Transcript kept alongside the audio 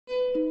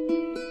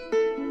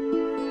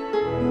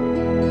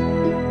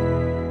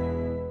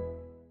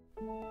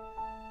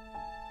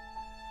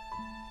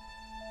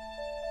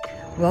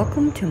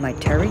Welcome to my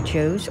Terry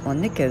Jo's On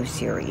The Go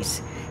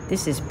series.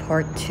 This is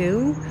part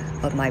 2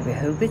 of my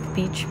Rehoboth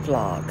Beach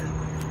vlog.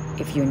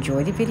 If you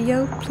enjoy the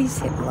video, please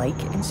hit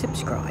like and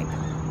subscribe.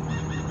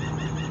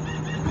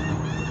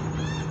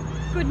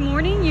 Good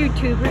morning,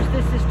 YouTubers.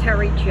 This is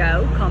Terry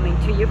Jo coming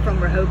to you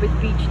from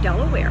Rehoboth Beach,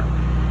 Delaware.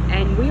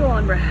 And we are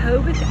on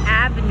Rehoboth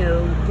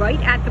Avenue, right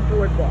at the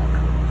boardwalk.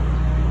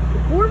 The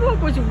boardwalk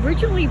was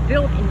originally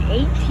built in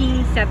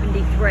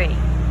 1873.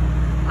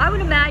 I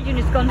would imagine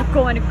it's going to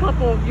go in a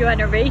couple of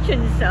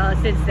generations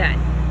since then.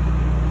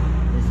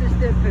 This is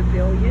the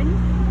pavilion,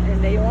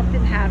 and they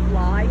often have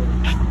live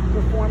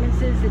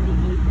performances in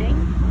the evening.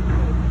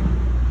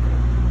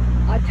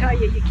 I tell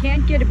you, you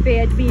can't get a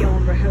bad meal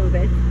in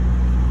Rehoboth.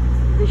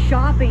 The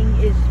shopping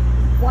is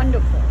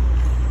wonderful.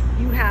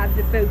 You have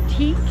the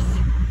boutiques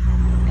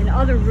and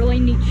other really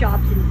neat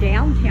shops in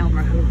downtown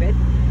Rehoboth.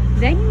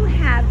 Then you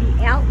have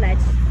the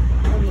outlets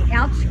on the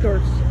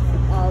outskirts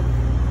of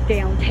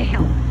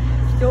downtown.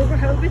 Still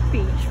Rehoboth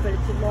Beach, but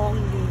it's along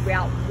the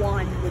Route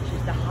 1, which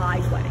is the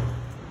highway.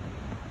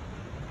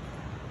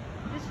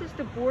 This is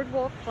the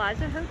Boardwalk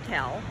Plaza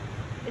Hotel.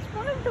 It's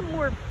one of the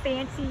more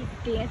fancy,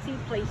 dancy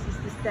places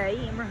to stay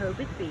in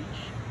Rehoboth Beach.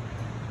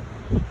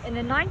 In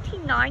the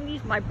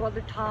 1990s, my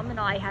brother Tom and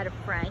I had a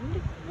friend.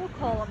 We'll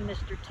call him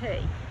Mr.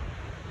 T.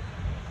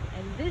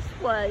 And this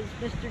was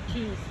Mr.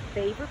 T's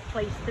favorite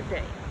place to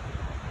be.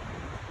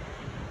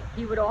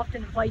 He would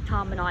often invite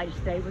Tom and I to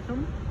stay with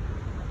him.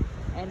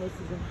 And this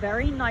is a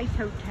very nice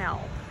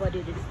hotel, but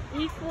it is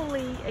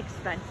equally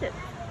expensive.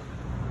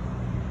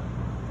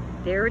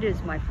 There it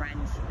is, my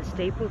friends, a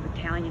staple of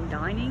Italian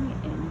dining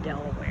in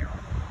Delaware.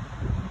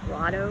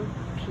 Grotto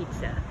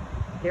Pizza.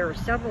 There are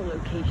several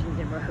locations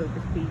in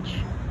Rehoboth Beach,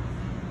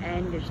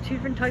 and there's two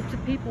different types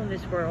of people in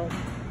this world.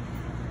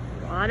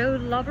 Grotto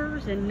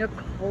lovers and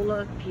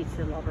Nicola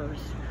pizza lovers.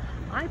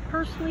 I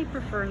personally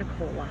prefer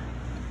Nicola.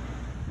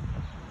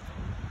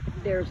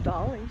 There's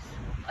Dolly's,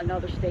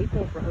 another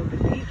staple of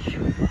Rehoboth Beach.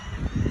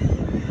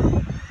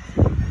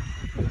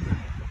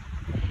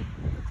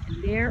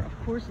 And there,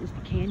 of course, is the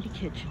Candy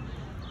Kitchen.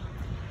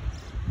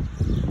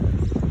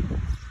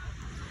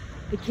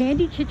 The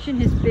Candy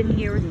Kitchen has been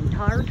here the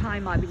entire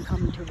time I've been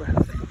coming to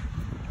Rehoboth.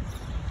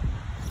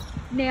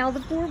 Now,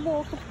 the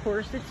boardwalk, of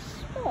course,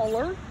 it's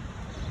smaller.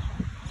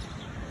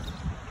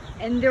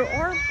 And there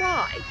are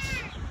rides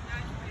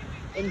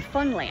in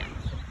Funland.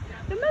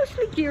 They're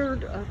mostly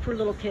geared for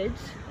little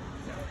kids.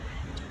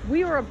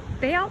 We are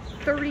about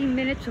 30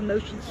 minutes from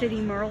Ocean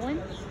City,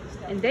 Maryland,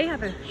 and they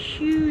have a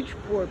huge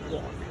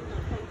boardwalk.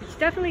 It's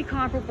definitely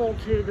comparable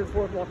to the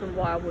boardwalk in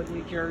Wildwood,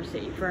 New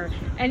Jersey. For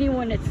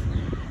anyone that's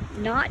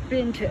not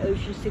been to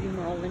Ocean City,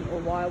 Maryland, or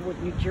Wildwood,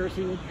 New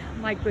Jersey,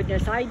 my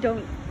goodness, I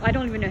don't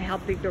even know how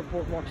big their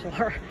boardwalks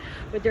are,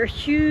 but they're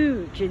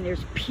huge, and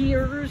there's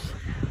piers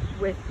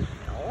with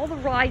all the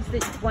rides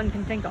that one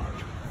can think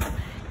of.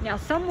 Now,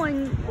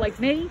 someone like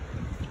me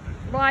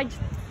rides.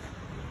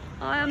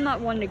 I'm not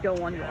one to go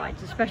on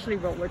rides, especially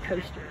roller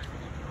coasters.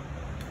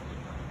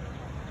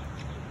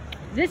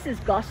 This is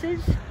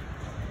Gus's.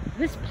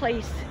 This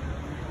place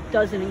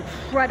does an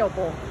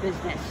incredible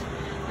business.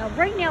 Now,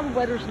 right now the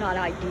weather's not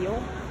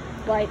ideal,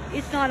 but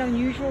it's not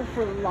unusual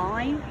for the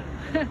line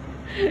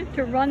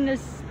to run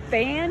this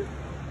span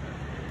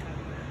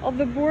of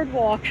the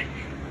boardwalk.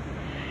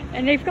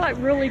 And they've got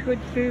really good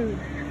food.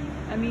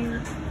 I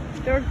mean,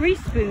 they're a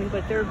grease spoon,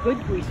 but they're a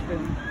good grease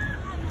spoon.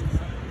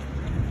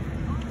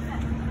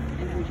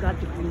 We've got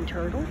the Green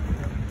Turtle.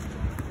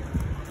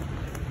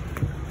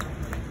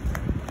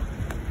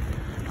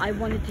 I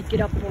wanted to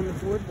get up on the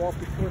boardwalk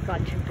before it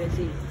got too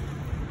busy.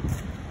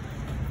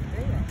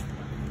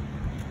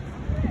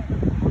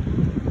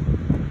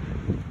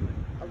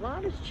 A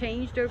lot has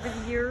changed over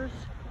the years,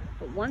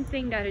 but one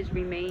thing that has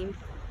remained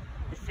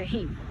the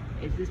same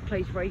is this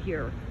place right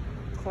here.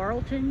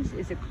 Carlton's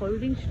is a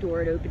clothing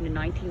store. It opened in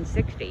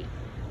 1960. It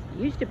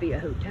used to be a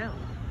hotel.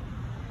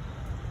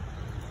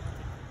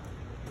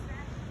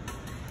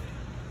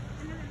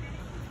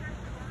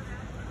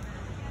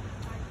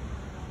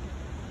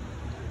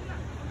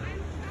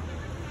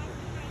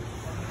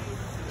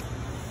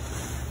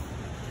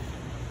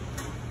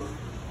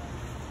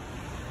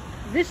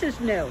 This is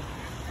new.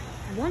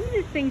 One of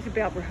the things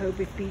about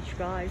Rehoboth Beach,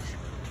 guys,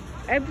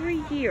 every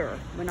year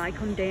when I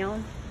come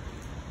down,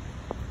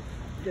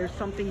 there's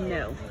something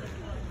new.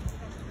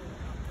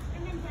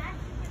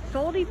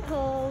 Salty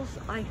Paul's,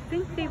 I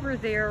think they were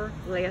there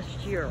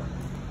last year.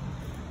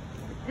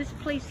 But this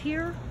place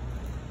here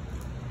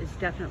is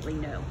definitely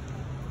new.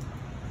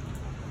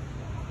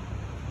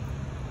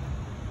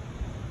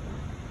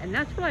 And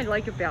that's what I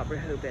like about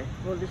Rehoboth.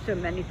 Well, there's so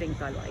many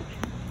things I like,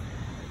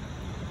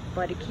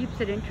 but it keeps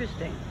it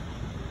interesting.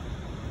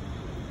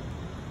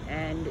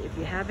 And if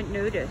you haven't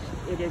noticed,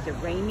 it is a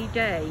rainy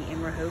day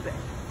in Rehoboth.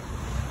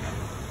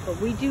 But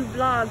we do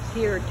vlogs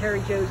here at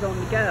Terry Jo's On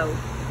The Go.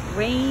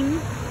 Rain,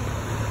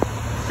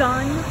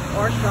 sun,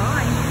 or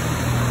shine.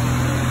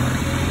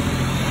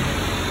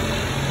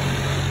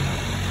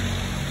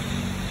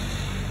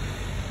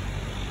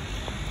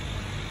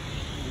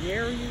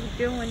 There you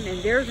doing?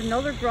 And there's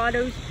another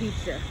Grotto's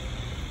Pizza.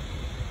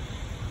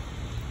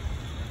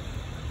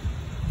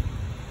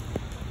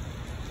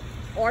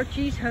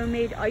 Archie's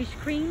Homemade Ice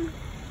Cream.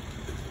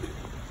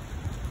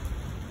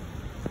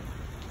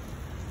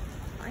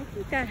 I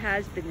think that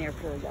has been there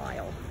for a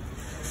while.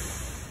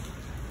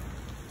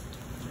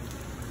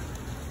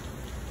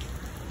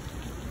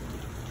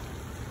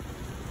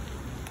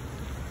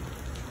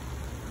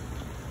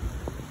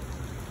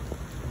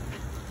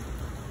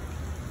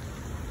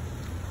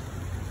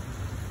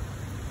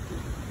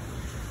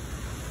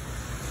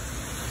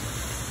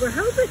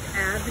 Rehoboth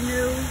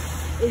Avenue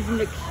is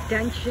an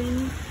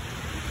extension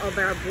of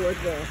our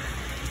boardwalk.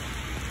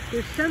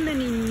 There's so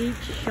many neat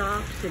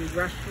shops and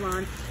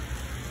restaurants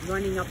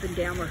running up and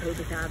down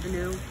Rehoboth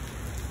Avenue.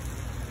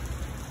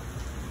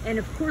 And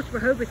of course,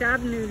 Rehoboth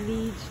Avenue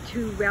leads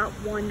to Route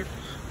 1,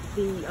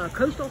 the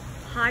Coastal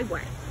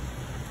Highway.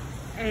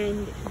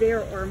 And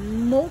there are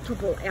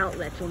multiple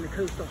outlets on the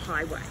Coastal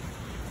Highway.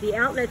 The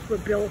outlets were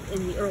built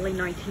in the early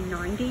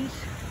 1990s.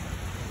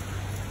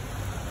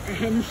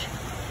 And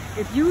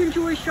if you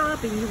enjoy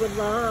shopping, you would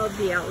love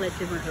the outlets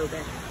in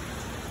Rehoboth.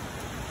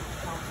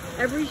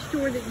 Every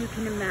store that you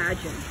can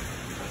imagine.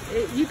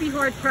 You'd be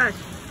hard pressed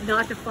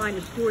not to find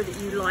a store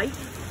that you like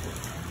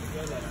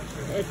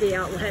at the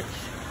outlets.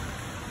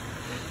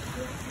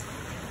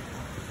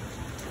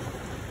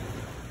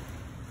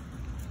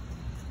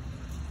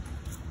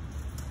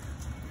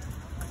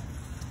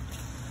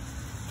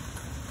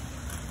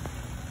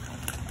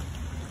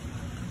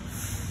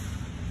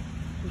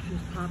 This is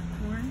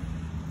popcorn.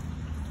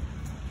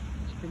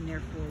 It's been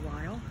there for a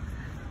while.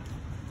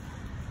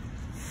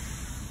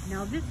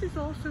 Now this is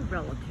also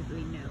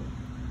relatively new.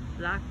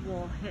 Black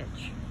Wall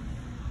Hitch.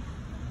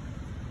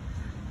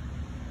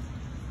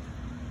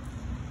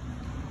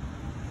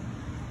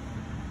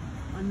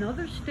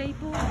 Another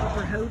staple of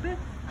Rehoboth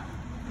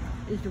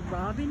is the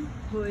Robin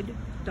Hood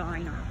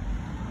Diner.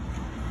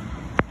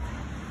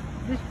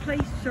 This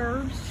place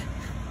serves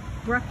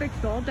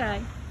breakfast all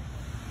day.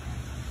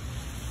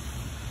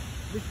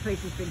 This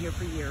place has been here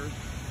for years.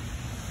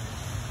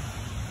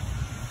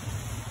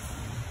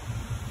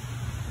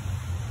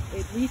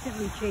 It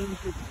recently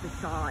changed its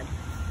facade.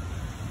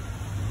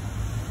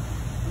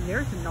 And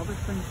there's another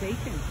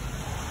sensation.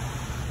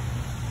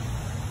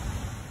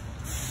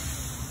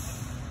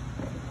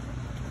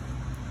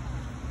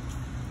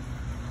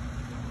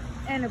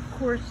 And of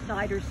course,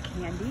 Snyder's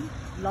Candy.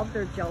 Love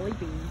their jelly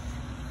beans.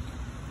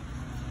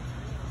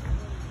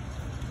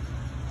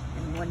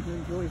 And one who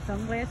enjoys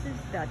sunglasses,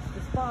 that's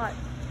the spot.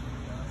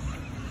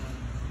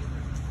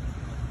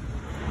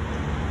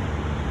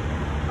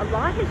 A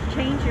lot has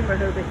changed in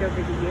Rehoboth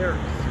over the years.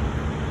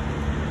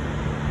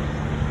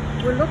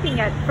 We're looking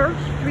at First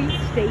Street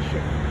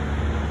Station.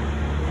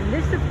 And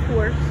this, of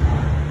course,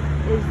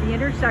 is the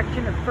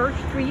intersection of First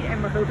Street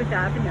and Rehoboth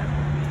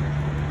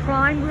Avenue.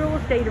 Prime real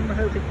estate in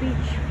Rehoboth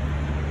Beach.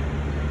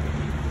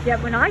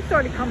 Yet when I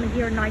started coming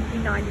here in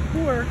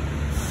 1994,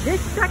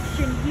 this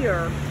section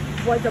here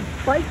was a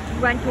bike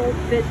rental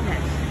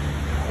business.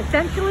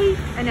 Essentially,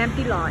 an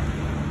empty lot.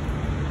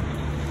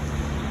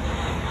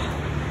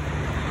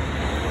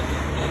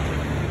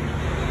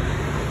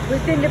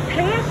 Within the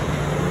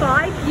past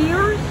 5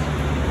 years,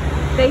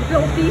 they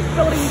built these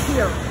buildings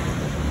here.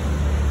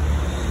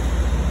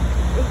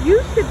 It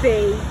used to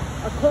be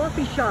a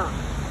coffee shop.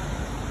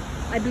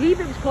 I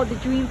believe it was called the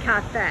Dream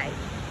Cafe.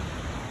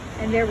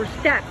 And there were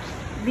steps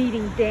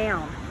leading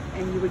down,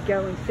 and you would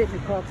go and sit in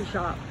the coffee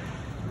shop.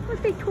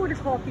 But they tore the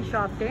coffee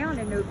shop down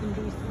and opened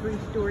these 3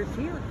 stores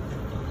here.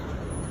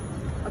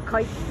 A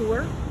kite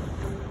store,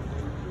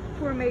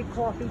 gourmet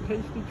coffee,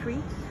 tasty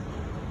treats.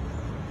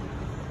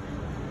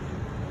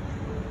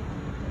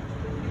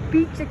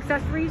 Beach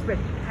accessories with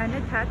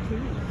henna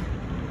tattoos.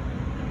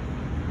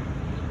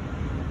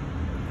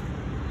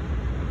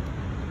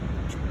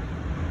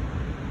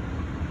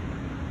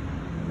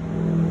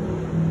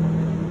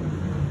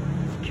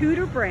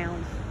 Tudor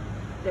Browns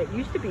that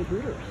used to be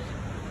Hooters.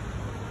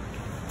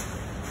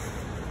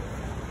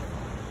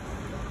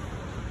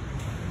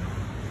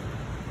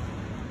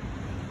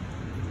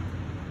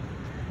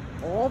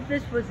 All of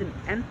this was an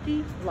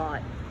empty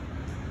lot.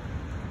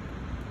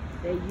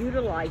 They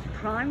utilized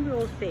prime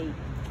real estate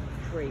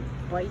for a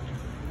bike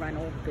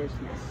rental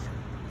business.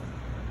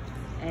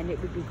 And it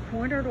would be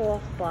cornered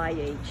off by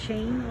a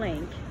chain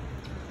link,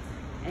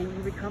 and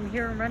you would come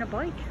here and rent a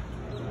bike.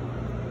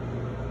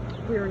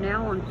 We are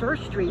now on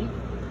First Street,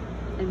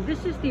 and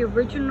this is the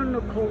original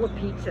Nicola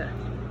Pizza.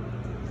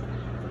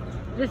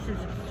 This is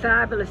a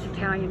fabulous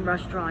Italian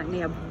restaurant, and they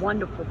have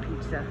wonderful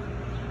pizza.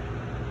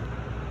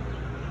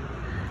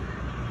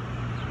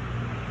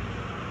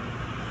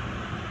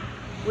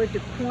 We're at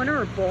the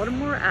corner of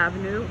Baltimore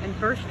Avenue and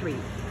First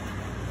Street.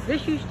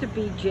 This used to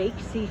be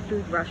Jake's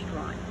Seafood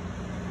Restaurant.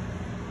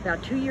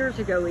 About 2 years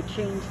ago, it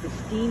changed to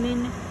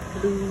Steamin'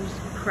 Blues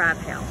Crab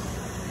House.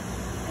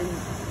 And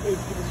it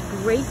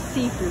was great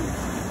seafood,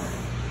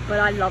 but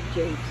I love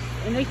Jake's.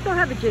 And they still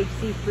have a Jake's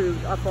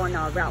Seafood up on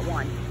Route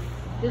 1.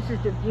 This is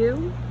the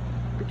view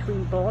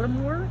between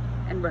Baltimore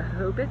and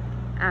Rehoboth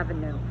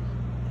Avenue.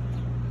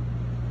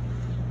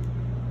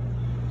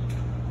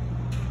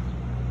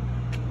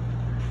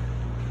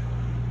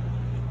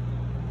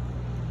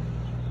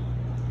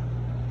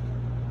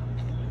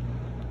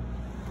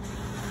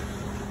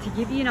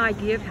 give you an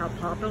idea of how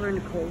popular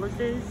Nicola's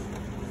is,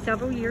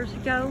 several years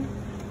ago,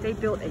 they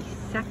built a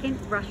second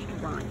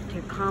restaurant to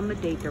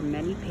accommodate their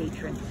many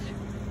patrons.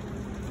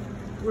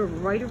 We're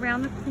right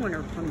around the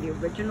corner from the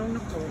original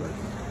Nicola's.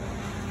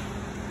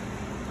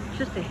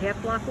 Just a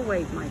half block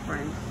away, my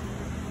friends.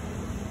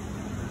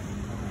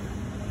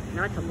 And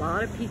that's a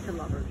lot of pizza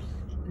lovers.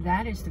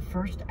 That is the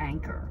first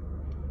Anchor.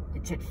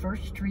 It's at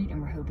 1st Street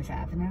and Rehoboth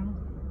Avenue.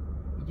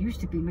 It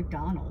used to be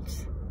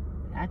McDonald's.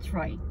 That's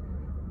right.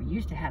 We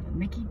used to have a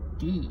Mickey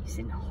D's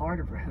in the heart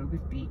of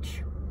Rehoboth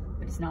Beach,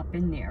 but it's not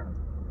been there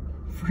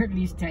for at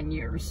least 10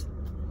 years.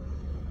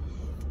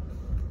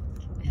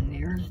 And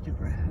there's the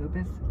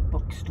Rehoboth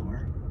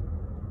bookstore.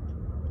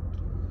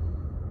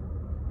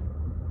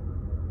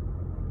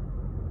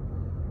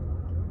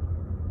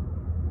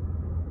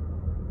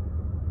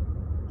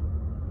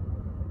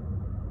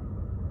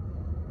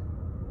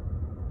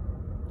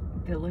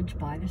 Village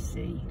by the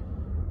sea.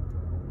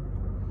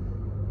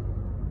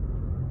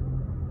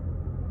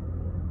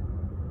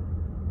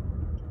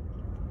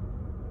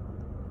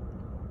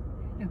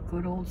 A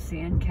good old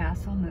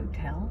Sandcastle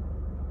Motel.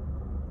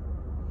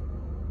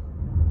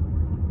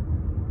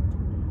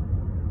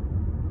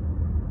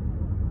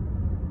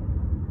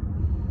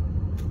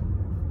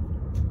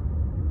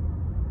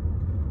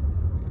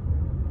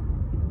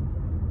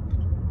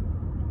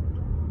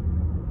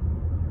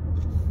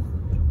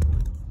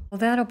 Well,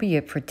 that'll be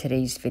it for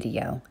today's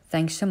video.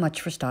 Thanks so much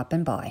for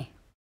stopping by.